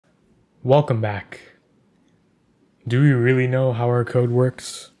Welcome back. Do we really know how our code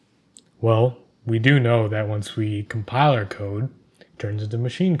works? Well, we do know that once we compile our code, it turns into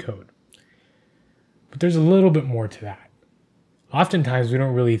machine code. But there's a little bit more to that. Oftentimes, we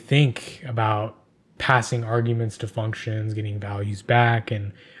don't really think about passing arguments to functions, getting values back,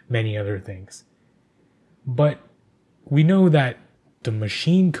 and many other things. But we know that the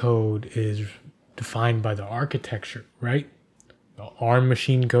machine code is defined by the architecture, right? The ARM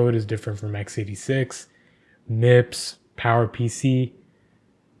machine code is different from x86, MIPS, PowerPC.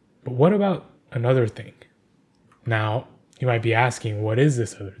 But what about another thing? Now, you might be asking, what is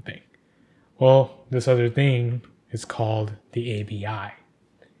this other thing? Well, this other thing is called the ABI.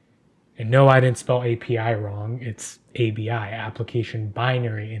 And no, I didn't spell API wrong. It's ABI, Application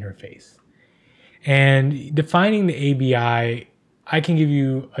Binary Interface. And defining the ABI, I can give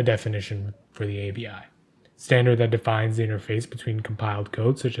you a definition for the ABI. Standard that defines the interface between compiled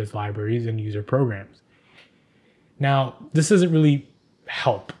code, such as libraries and user programs. Now, this doesn't really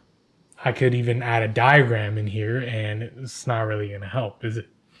help. I could even add a diagram in here, and it's not really going to help, is it?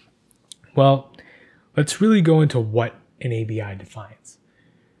 Well, let's really go into what an ABI defines.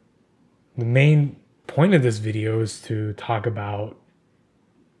 The main point of this video is to talk about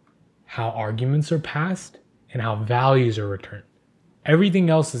how arguments are passed and how values are returned.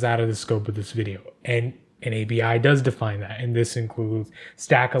 Everything else is out of the scope of this video, and an ABI does define that, and this includes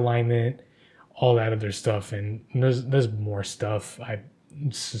stack alignment, all that other stuff, and there's more stuff.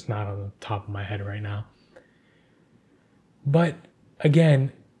 It's just not on the top of my head right now. But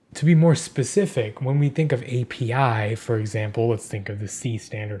again, to be more specific, when we think of API, for example, let's think of the C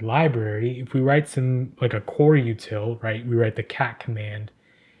standard library. If we write some, like a core util, right, we write the cat command,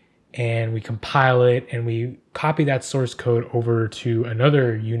 and we compile it and we copy that source code over to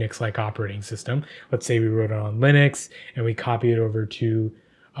another Unix-like operating system. Let's say we wrote it on Linux and we copy it over to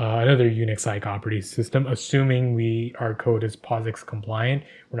another Unix-like operating system, assuming our code is POSIX compliant.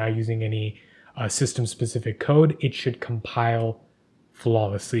 We're not using any system-specific code. It should compile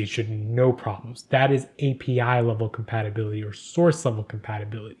flawlessly. It should no problems. That is API level compatibility or source level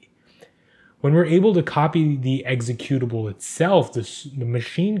compatibility. When we're able to copy the executable itself, the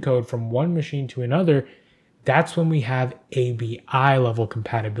machine code from one machine to another, that's when we have ABI level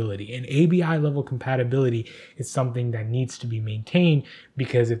compatibility. And ABI level compatibility is something that needs to be maintained,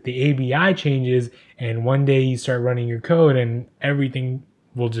 because if the ABI changes and one day you start running your code and everything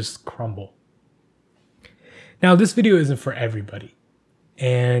will just crumble. Now, this video isn't for everybody,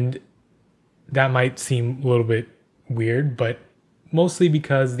 and that might seem a little bit weird, but mostly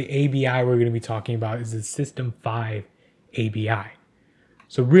because the ABI we're going to be talking about is the System 5 ABI.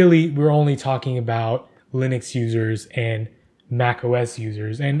 So really, we're only talking about Linux users and Mac OS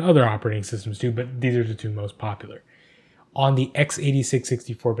users and other operating systems too, but these are the two most popular. On the x86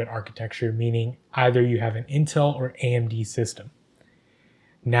 64-bit architecture, meaning either you have an Intel or AMD system.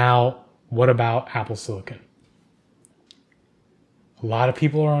 Now, what about Apple Silicon? A lot of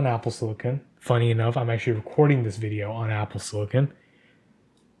people are on Apple Silicon. Funny enough, I'm actually recording this video on Apple Silicon.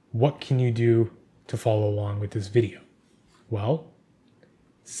 What can you do to follow along with this video? Well,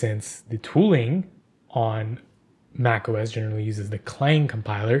 since the tooling on macOS generally uses the Clang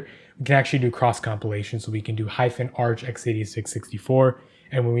compiler, we can actually do cross-compilation. So we can do -arch x86 64,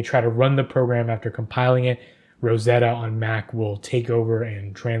 and when we try to run the program after compiling it, Rosetta on Mac will take over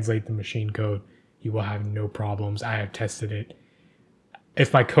and translate the machine code. You will have no problems. I have tested it.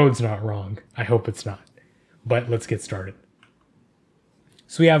 If my code's not wrong, I hope it's not. But let's get started.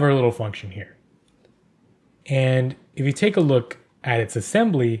 So we have our little function here. And if you take a look at its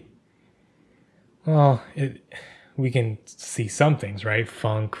assembly, well, we can see some things, right?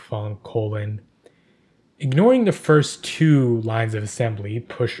 Func, colon. Ignoring the first two lines of assembly,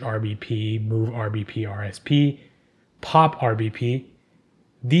 push RBP, move RBP, RSP, pop RBP,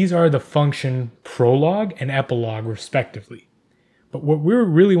 these are the function prologue and epilogue respectively. But what we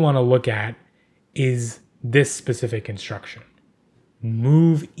really want to look at is this specific instruction.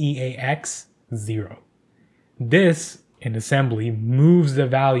 Move EAX 0. This, in assembly, moves the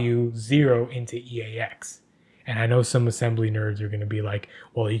value 0 into EAX. And I know some assembly nerds are going to be like,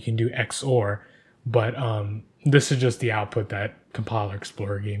 well, you can do XOR, but this is just the output that Compiler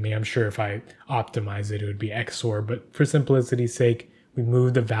Explorer gave me. I'm sure if I optimize it, it would be XOR, but for simplicity's sake, we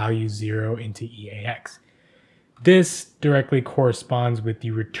move the value 0 into EAX. This directly corresponds with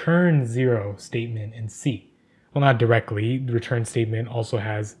the return 0 statement in C. Well, not directly. The return statement also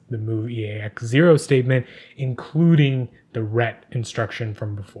has the move EAX 0 statement, including the ret instruction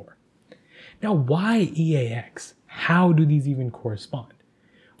from before. Now, why EAX? How do these even correspond?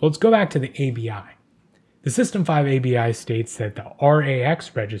 Well, let's go back to the ABI. The System 5 ABI states that the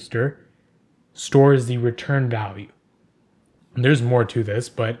RAX register stores the return value. And there's more to this,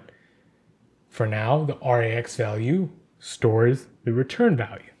 but for now, the RAX value stores the return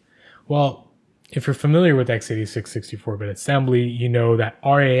value. Well, if you're familiar with x86 64-bit assembly, you know that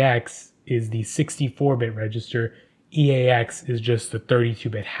RAX is the 64-bit register, EAX is just the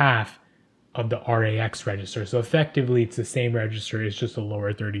 32-bit half of the RAX register. So effectively, it's the same register, it's just a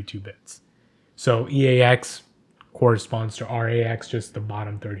lower 32 bits. So EAX corresponds to RAX, just the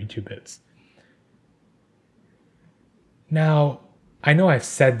bottom 32 bits. Now, I know I've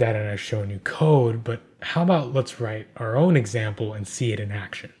said that and I've shown you code, but how about let's write our own example and see it in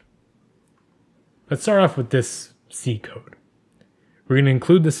action. Let's start off with this C code. We're going to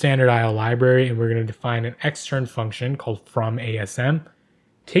include the standard IO library and we're going to define an extern function called fromASM,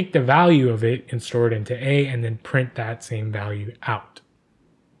 take the value of it and store it into A, and then print that same value out.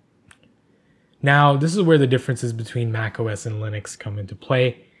 Now, this is where the differences between macOS and Linux come into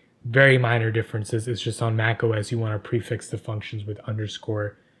play. Very minor differences. It's just on macOS, you want to prefix the functions with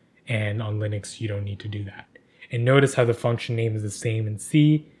underscore, and on Linux, you don't need to do that. And notice how the function name is the same in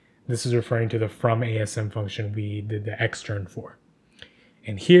C. This is referring to the fromASM function we did the extern for.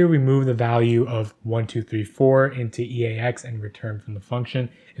 And here we move the value of 1, 2, 3, 4 into EAX and return from the function,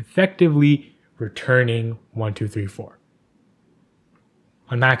 effectively returning 1, 2, 3, 4.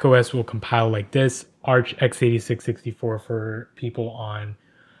 On macOS, we'll compile like this, Arch x86 64 for people on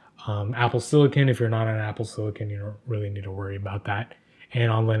Apple Silicon. If you're not on Apple Silicon, you don't really need to worry about that.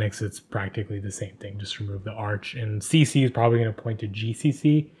 And on Linux, it's practically the same thing. Just remove the Arch. And CC is probably going to point to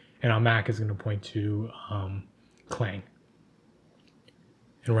GCC, and on Mac is going to point to Clang.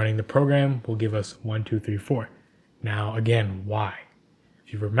 And running the program will give us 1, 2, 3, 4. Now, again, why?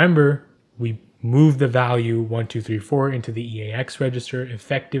 If you remember, we moved the value 1, 2, 3, 4 into the EAX register,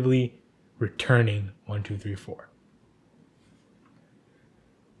 effectively returning 1, 2, 3, 4.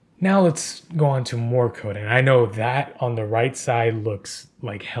 Now let's go on to more code. And I know that on the right side looks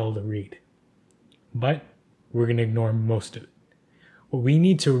like hell to read, but we're going to ignore most of it. What we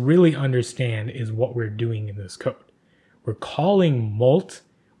need to really understand is what we're doing in this code. We're calling mult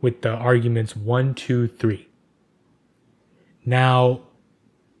with the arguments 1, 2, 3. Now,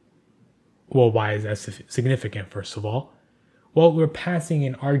 well, why is that significant, first of all? Well, we're passing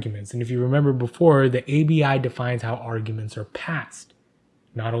in arguments. And if you remember before, the ABI defines how arguments are passed.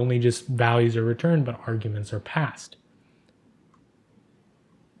 Not only just values are returned, but arguments are passed.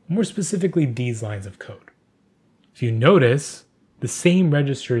 More specifically, these lines of code. If you notice, the same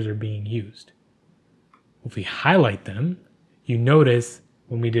registers are being used. If we highlight them, you notice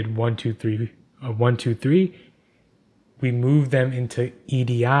when we did 1, 2, 3, we move them into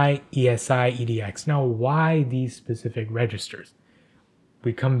EDI, ESI, EDX. Now, why these specific registers?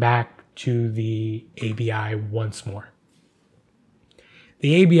 We come back to the ABI once more.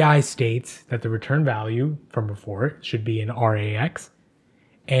 The ABI states that the return value from before should be in RAX,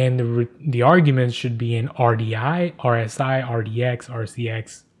 and the arguments should be in RDI, RSI, RDX,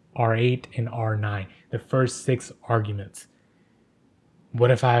 RCX, R8, and R9, the first 6 arguments.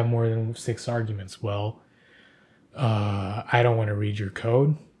 What if I have more than 6 arguments? Well, I don't want to read your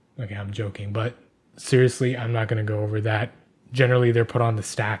code. Okay, I'm joking, but seriously, I'm not going to go over that. Generally, they're put on the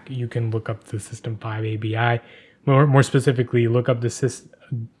stack. You can look up the System 5 ABI. More specifically, look up the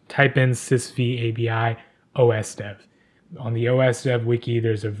type in sysv ABI OSDev. On the OSDev wiki,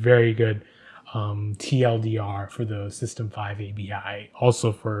 there's a very good TLDR for the System 5 ABI,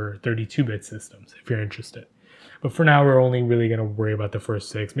 also for 32-bit systems, if you're interested. But for now, we're only really going to worry about the first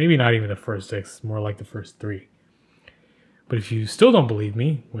 6, maybe not even the first 6, more like the first 3. But if you still don't believe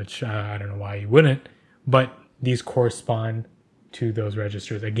me, which I don't know why you wouldn't, but these correspond to those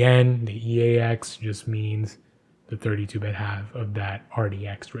registers. Again, the EAX just means the 32-bit half of that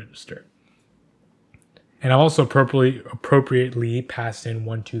RDX register. And I've also appropriately passed in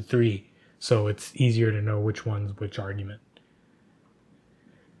 1, 2, 3, so it's easier to know which one's which argument.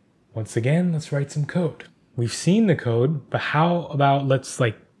 Once again, let's write some code. We've seen the code, but how about let's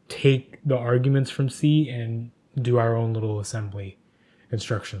take the arguments from C and do our own little assembly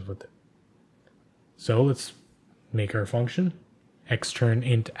instructions with it. So let's make our function, extern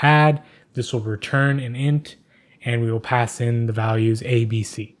int add. This will return an int, and we will pass in the values A, B,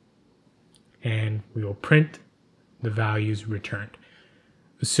 C. And we will print the values returned.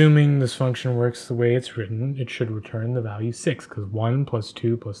 Assuming this function works the way it's written, it should return the value 6, because 1 plus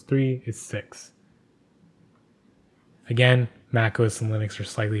 2 plus 3 is 6. Again, macOS and Linux are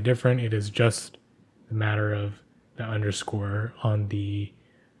slightly different. It is just a matter of the underscore on the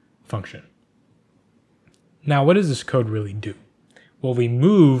function. Now, what does this code really do? Well, we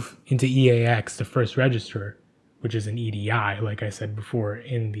move into EAX, the first register, which is an EDI, like I said before,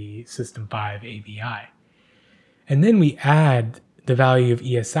 in the System 5 ABI. And then we add the value of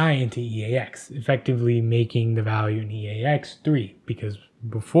ESI into EAX, effectively making the value in EAX 3, because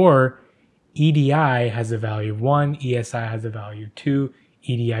before EDI has a value of 1, ESI has a value of 2,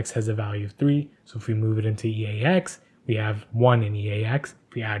 EDX has a value of 3. So if we move it into EAX, we have 1 in EAX.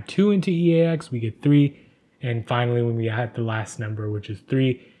 If we add 2 into EAX, we get 3. And finally, when we add the last number, which is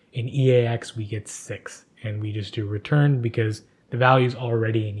 3, in EAX, we get 6. And we just do return because the value is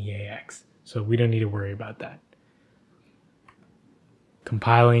already in EAX. So we don't need to worry about that.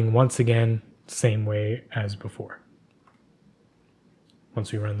 Compiling, once again, same way as before.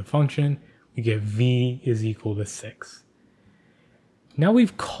 Once we run the function, we get v is equal to 6. Now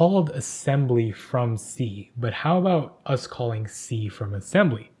we've called assembly from C, but how about us calling C from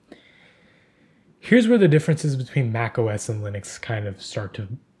assembly? Here's where the differences between macOS and Linux kind of start to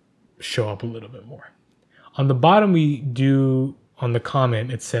show up a little bit more. On the bottom, on the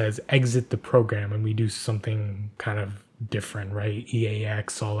comment, it says exit the program, and we do something kind of different, right?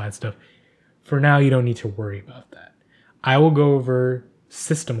 EAX, all that stuff. For now, you don't need to worry about that. I will go over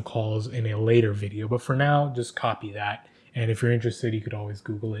system calls in a later video, but for now, just copy that. And if you're interested, you could always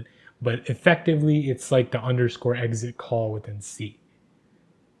Google it. But effectively, it's like the underscore exit call within C.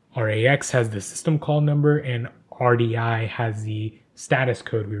 RAX has the system call number, and RDI has the status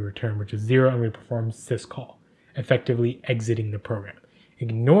code we return, which is 0, and we perform syscall, effectively exiting the program.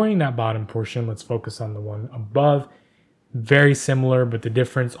 Ignoring that bottom portion, let's focus on the one above. Very similar, but the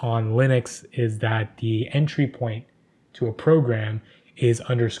difference on Linux is that the entry point to a program is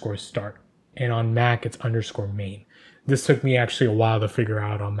underscore start, and on Mac, it's underscore main. This took me actually a while to figure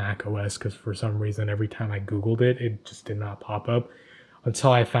out on Mac OS because for some reason, every time I Googled it, it just did not pop up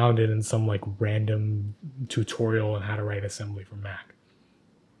until I found it in some like random tutorial on how to write assembly for Mac.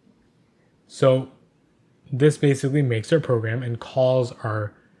 So this basically makes our program and calls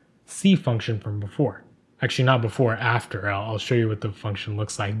our C function from before. Actually, not before, after. I'll show you what the function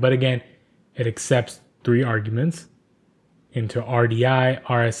looks like. But again, it accepts 3 arguments into RDI,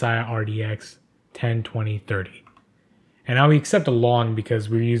 RSI, RDX, 10, 20, 30. And now we accept a long because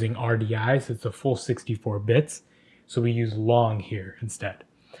we're using RDI, so it's a full 64 bits. So we use long here instead.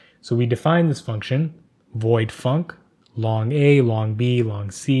 So we define this function, void func, long A, long B,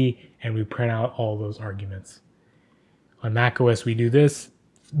 long C, and we print out all those arguments. On macOS, we do this.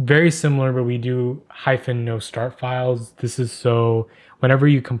 Very similar, but we do -no start files. This is so whenever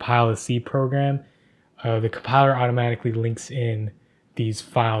you compile a C program, the compiler automatically links in these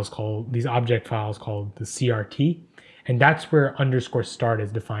object files called the CRT, and that's where underscore start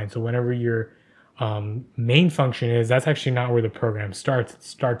is defined. So whenever your main function is, that's actually not where the program starts. It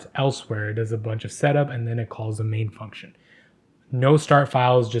starts elsewhere. It does a bunch of setup, and then it calls the main function. No start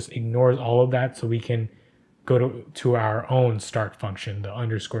files just ignores all of that, so we can go to our own start function, the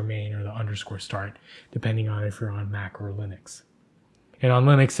underscore main or the underscore start, depending on if you're on Mac or Linux. And on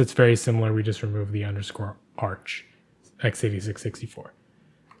Linux, it's very similar. We just remove the underscore arch, x86-64.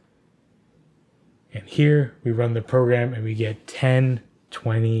 And here we run the program and we get 10,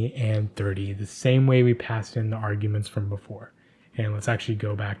 20, and 30, the same way we passed in the arguments from before. And let's actually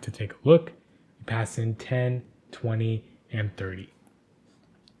go back to take a look. We pass in 10, 20, and 30.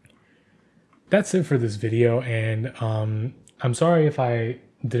 That's it for this video, and I'm sorry if I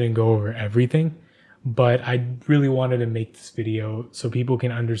didn't go over everything, but I really wanted to make this video so people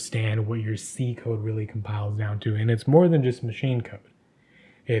can understand what your C code really compiles down to. And it's more than just machine code.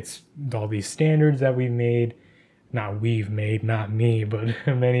 It's all these standards that we've made, not me, but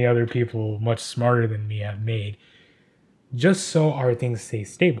many other people much smarter than me have made, just so our things stay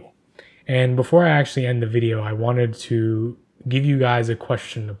stable. And before I actually end the video, I wanted to give you guys a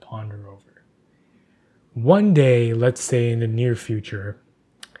question to ponder over. One day, let's say in the near future,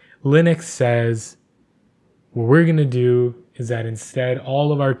 Linux says, what we're going to do is that instead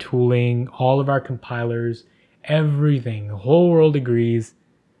all of our tooling, all of our compilers, everything, the whole world agrees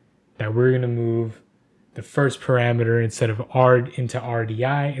that we're going to move the first parameter instead of R into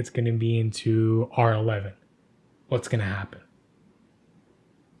RDI, it's going to be into R11. What's going to happen?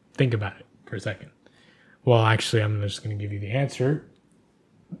 Think about it for a second. Well, actually, I'm just going to give you the answer.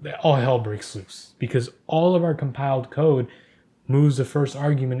 All hell breaks loose because all of our compiled code moves the first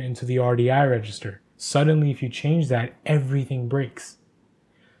argument into the RDI register. Suddenly, if you change that, everything breaks.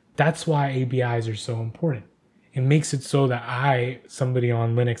 That's why ABIs are so important. It makes it so that somebody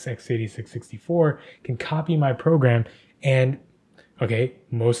on Linux x86-64, can copy my program and, okay,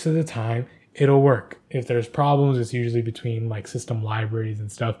 most of the time, it'll work. If there's problems, it's usually between like system libraries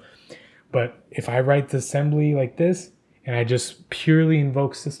and stuff. But if I write the assembly like this, and I just purely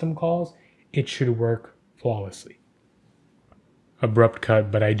invoke system calls, it should work flawlessly. Abrupt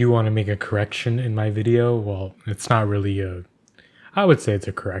cut, but I do want to make a correction in my video. Well, it's not really I would say it's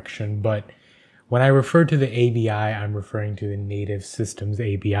a correction, but when I refer to the ABI, I'm referring to the native systems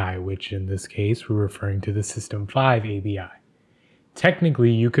ABI, which in this case, we're referring to the System 5 ABI.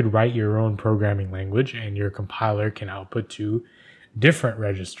 Technically, you could write your own programming language and your compiler can output to different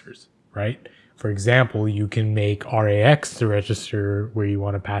registers, right? For example, you can make RAX the register where you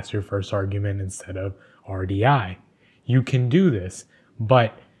want to pass your first argument instead of RDI. You can do this,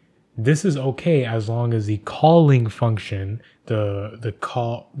 but this is okay as long as the calling function, the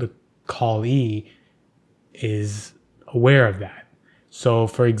callee is aware of that. So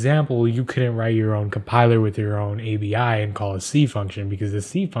for example, you couldn't write your own compiler with your own ABI and call a C function because the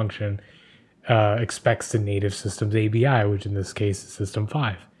C function expects the native systems ABI, which in this case is System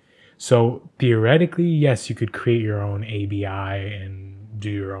 5. So theoretically, yes, you could create your own ABI and do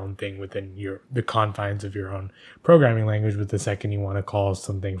your own thing within the confines of your own programming language. But the second you want to call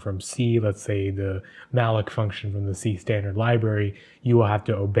something from C, let's say the malloc function from the C standard library, you will have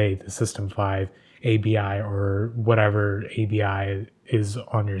to obey the System 5 ABI or whatever ABI is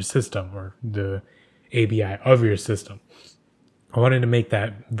on your system or the ABI of your system. I wanted to make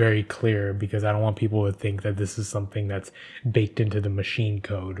that very clear because I don't want people to think that this is something that's baked into the machine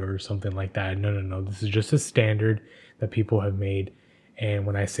code or something like that. No. This is just a standard that people have made. And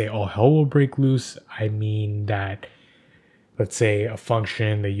when I say all hell will break loose, I mean that, let's say a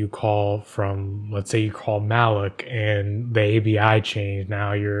function that you call from, let's say you call malloc and the ABI changed.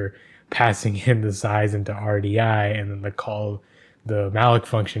 Now you're passing in the size into RDI and then the malloc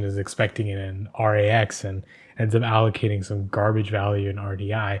function is expecting it in RAX and ends up allocating some garbage value in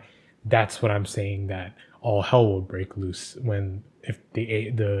RDI. That's what I'm saying, that all hell will break loose if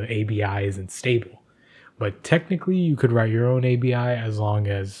the ABI isn't stable. But technically you could write your own ABI as long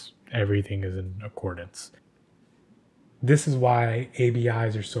as everything is in accordance. This is why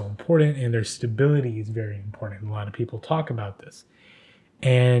ABIs are so important and their stability is very important. A lot of people talk about this.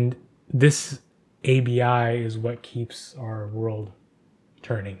 And this ABI is what keeps our world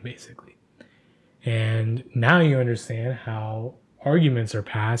turning, basically. And now you understand how arguments are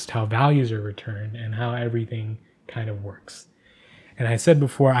passed, how values are returned, and how everything kind of works. And I said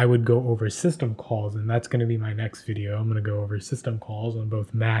before I would go over system calls, and that's going to be my next video. I'm going to go over system calls on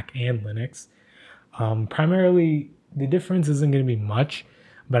both Mac and Linux. Primarily, the difference isn't going to be much,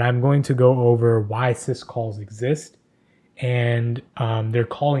 but I'm going to go over why syscalls exist and their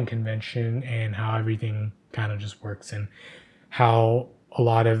calling convention and how everything kind of just works and how a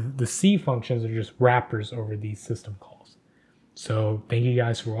lot of the C functions are just wrappers over these system calls. So thank you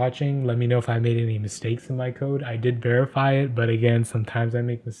guys for watching. Let me know if I made any mistakes in my code. I did verify it, but again, sometimes I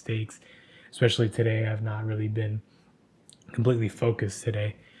make mistakes, especially today. I've not really been completely focused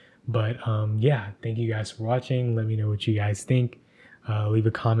today. But yeah, thank you guys for watching. Let me know what you guys think. Leave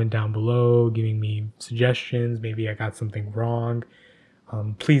a comment down below giving me suggestions. Maybe I got something wrong.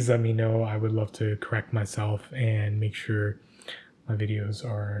 Please let me know. I would love to correct myself and make sure my videos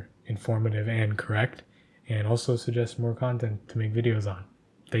are informative and correct, and also suggest more content to make videos on.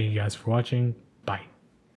 Thank you guys for watching. Bye.